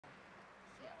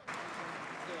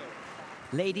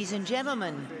Ladies and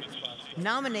gentlemen,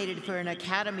 nominated for an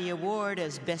Academy Award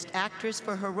as Best Actress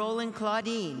for her role in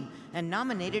Claudine, and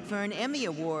nominated for an Emmy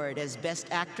Award as Best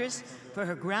Actress for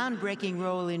her groundbreaking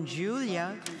role in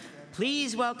Julia,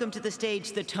 please welcome to the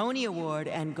stage the Tony Award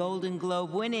and Golden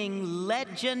Globe winning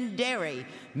legendary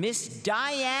Miss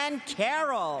Diahann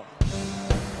Carroll.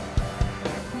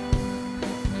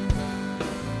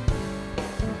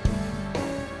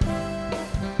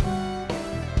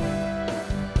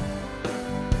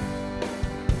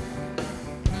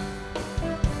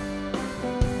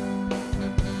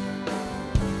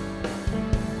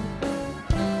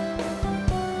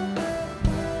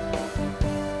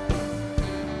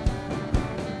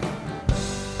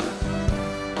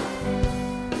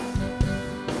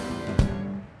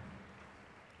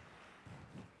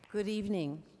 Good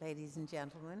evening, ladies and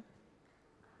gentlemen.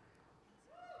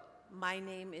 My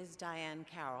name is Diahann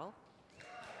Carroll.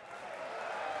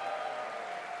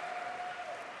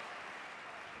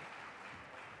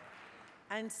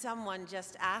 And someone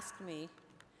just asked me,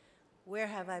 where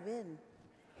have I been?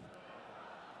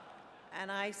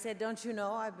 And I said, don't you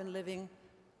know, I've been living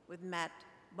with Matt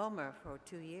Bomer for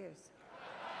 2 years.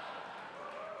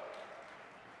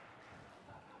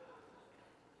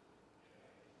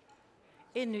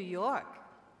 In New York.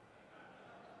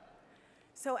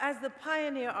 So as the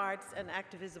Pioneer Arts and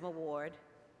Activism Award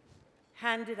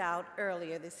handed out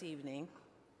earlier this evening,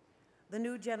 the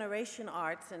new Generation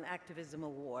Arts and Activism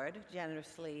Award,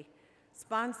 generously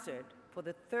sponsored for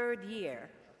the 3rd year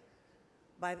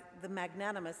by the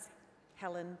magnanimous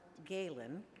Helen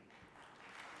Galen.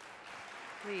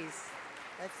 Please,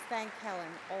 let's thank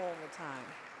Helen all the time.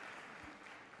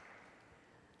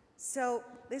 So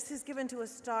this is given to a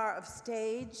star of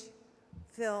stage,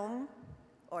 film,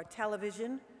 or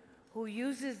television who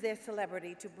uses their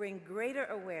celebrity to bring greater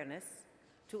awareness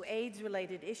to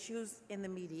AIDS-related issues in the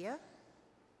media.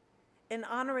 In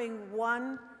honoring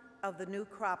one of the new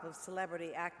crop of celebrity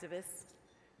activists,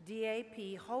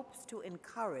 DAP hopes to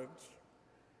encourage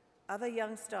other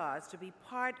young stars to be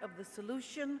part of the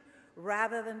solution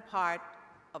rather than part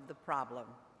of the problem.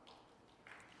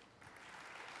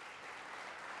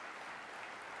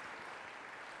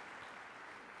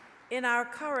 In our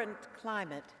current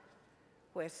climate,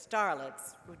 where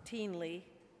starlets routinely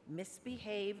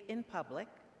misbehave in public,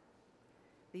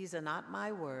 these are not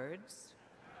my words,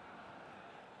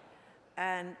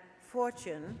 and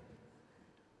fortune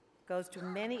goes to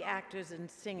many actors and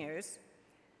singers,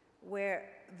 where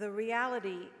the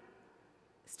reality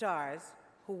stars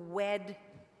who wed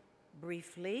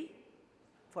briefly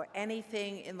for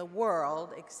anything in the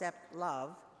world except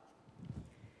love,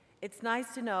 it's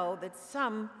nice to know that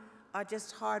some are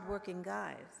just hardworking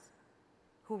guys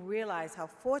who realize how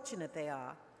fortunate they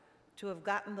are to have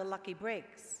gotten the lucky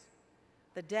breaks.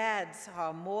 The dads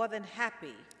are more than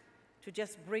happy to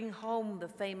just bring home the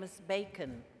famous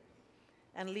bacon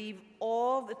and leave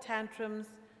all the tantrums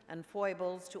and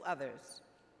foibles to others,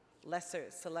 lesser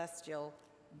celestial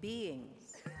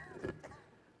beings.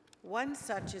 One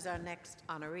such is our next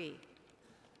honoree.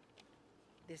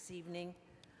 This evening,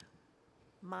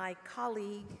 my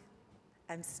colleague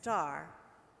and star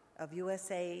of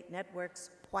USA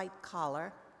Network's White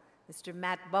Collar, Mr.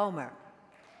 Matt Bomer.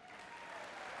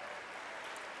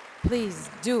 Please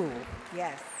do,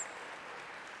 yes.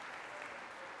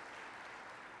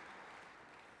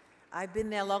 I've been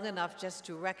there long enough just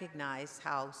to recognize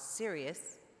how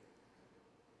serious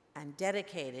and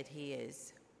dedicated he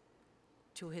is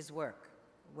to his work,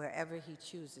 wherever he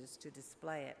chooses to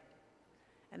display it.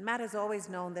 And Matt has always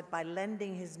known that by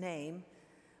lending his name,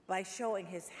 by showing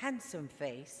his handsome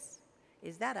face.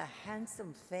 Is that a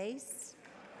handsome face?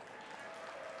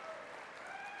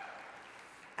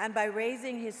 And by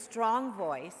raising his strong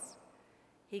voice,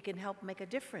 he can help make a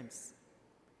difference.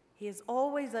 He has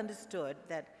always understood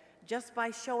that just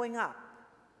by showing up,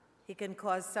 he can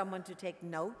cause someone to take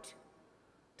note,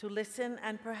 to listen,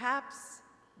 and perhaps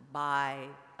buy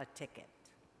a ticket.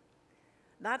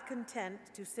 Not content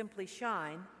to simply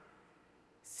shine,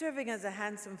 serving as a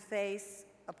handsome face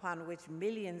upon which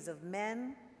millions of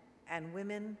men and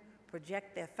women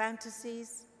project their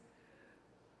fantasies,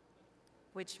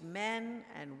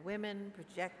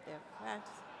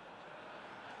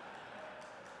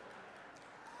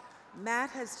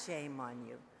 Matt has shame on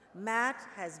you. Matt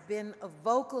has been a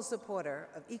vocal supporter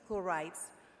of equal rights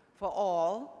for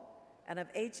all and of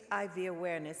HIV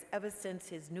awareness ever since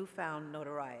his newfound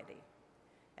notoriety,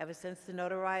 ever since the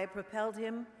notoriety propelled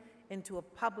him into a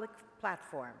public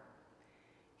platform.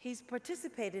 He's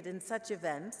participated in such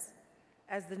events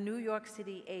as the New York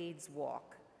City AIDS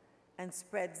Walk and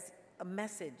spreads a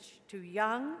message to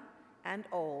young and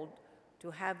old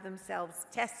to have themselves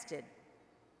tested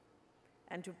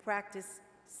and to practice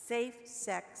safe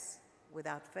sex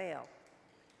without fail.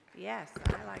 Yes,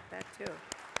 I like that too.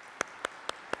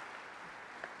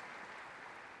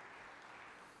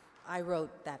 I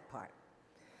wrote that part.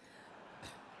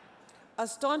 A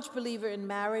staunch believer in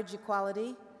marriage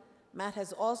equality, Matt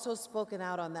has also spoken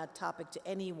out on that topic to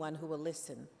anyone who will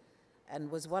listen,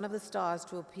 and was one of the stars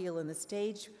to appeal in the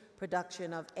stage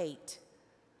production of 8,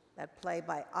 that play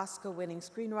by Oscar-winning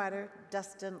screenwriter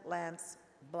Dustin Lance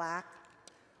Black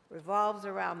revolves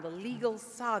around the legal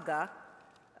saga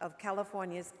of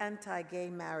California's anti-gay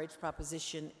marriage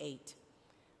Proposition 8. It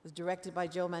was directed by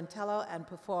Joe Mantello and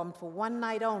performed for one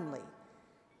night only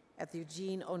at the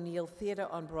Eugene O'Neill Theater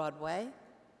on Broadway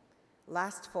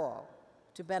last fall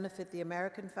to benefit the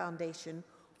American Foundation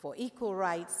for Equal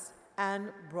Rights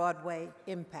and Broadway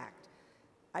Impact.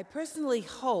 I personally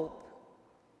hope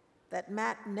that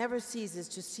Matt never ceases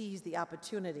to seize the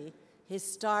opportunity his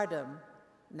stardom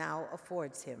now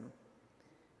affords him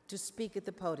to speak at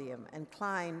the podium and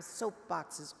climb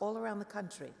soapboxes all around the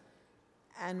country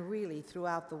and really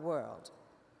throughout the world,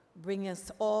 bringing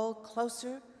us all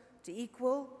closer to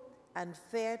equal and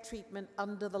fair treatment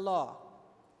under the law,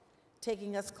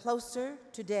 taking us closer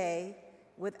today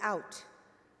without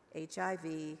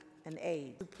HIV and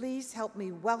AIDS. Please help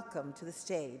me welcome to the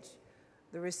stage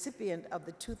the recipient of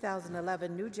the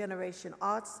 2011 New Generation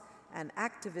Arts and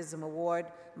Activism Award,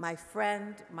 my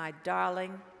friend, my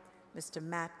darling, Mr.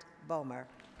 Matt Bomer.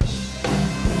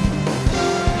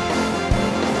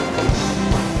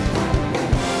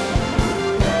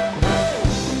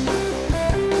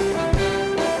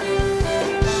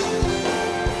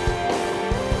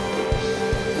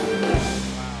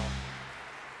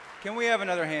 Can we have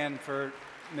another hand for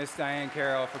Miss Diahann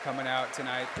Carroll for coming out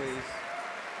tonight, please?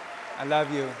 I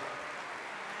love you.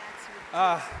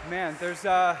 Man, there's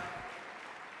a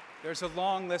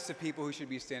long list of people who should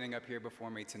be standing up here before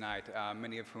me tonight,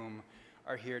 many of whom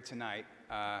are here tonight.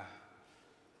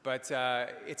 But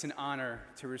it's an honor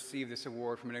to receive this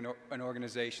award from an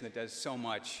organization that does so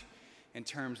much in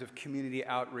terms of community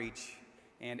outreach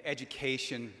and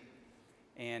education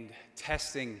and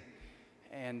testing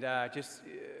and just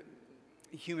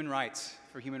human rights,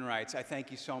 for human rights. I thank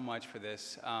you so much for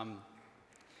this.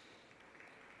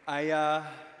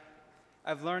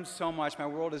 I've learned so much. My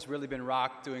world has really been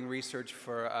rocked doing research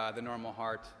for The Normal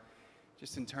Heart,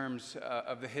 just in terms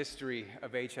of the history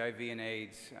of HIV and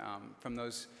AIDS, from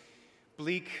those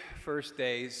bleak first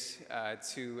days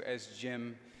to, as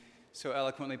Jim so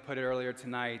eloquently put it earlier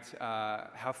tonight,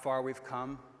 how far we've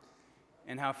come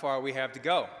and how far we have to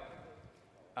go.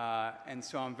 And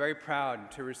so I'm very proud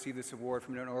to receive this award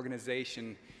from an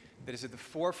organization that is at the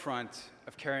forefront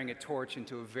of carrying a torch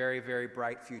into a very, very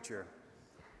bright future.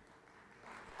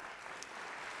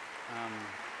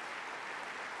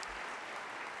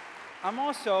 I'm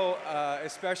also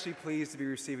especially pleased to be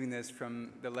receiving this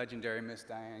from the legendary Miss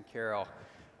Diahann Carroll,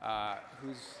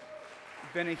 who's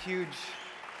been a huge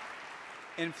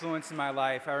influence in my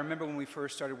life. I remember when we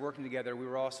first started working together, we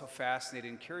were all so fascinated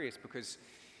and curious because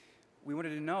we wanted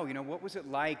to know, what was it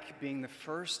like being the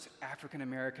first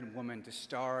African-American woman to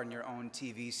star in your own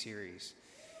TV series,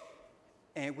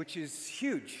 which is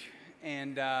huge.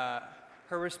 And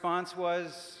her response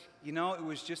was, it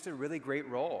was just a really great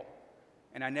role.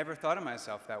 And I never thought of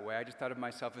myself that way. I just thought of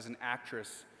myself as an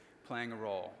actress playing a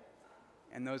role.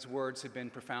 And those words have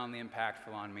been profoundly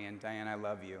impactful on me. And Diahann, I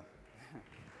love you.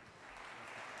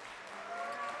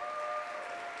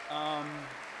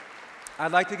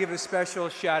 I'd like to give a special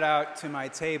shout out to my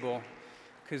table,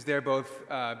 because they're both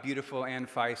beautiful and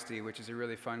feisty, which is a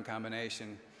really fun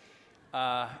combination.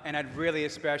 And I'd really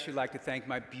especially like to thank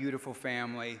my beautiful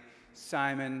family,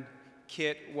 Simon,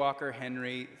 Kit, Walker,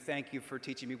 Henry. Thank you for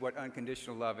teaching me what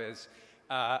unconditional love is.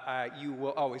 You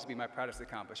will always be my proudest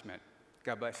accomplishment.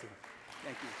 God bless you.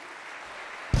 Thank you.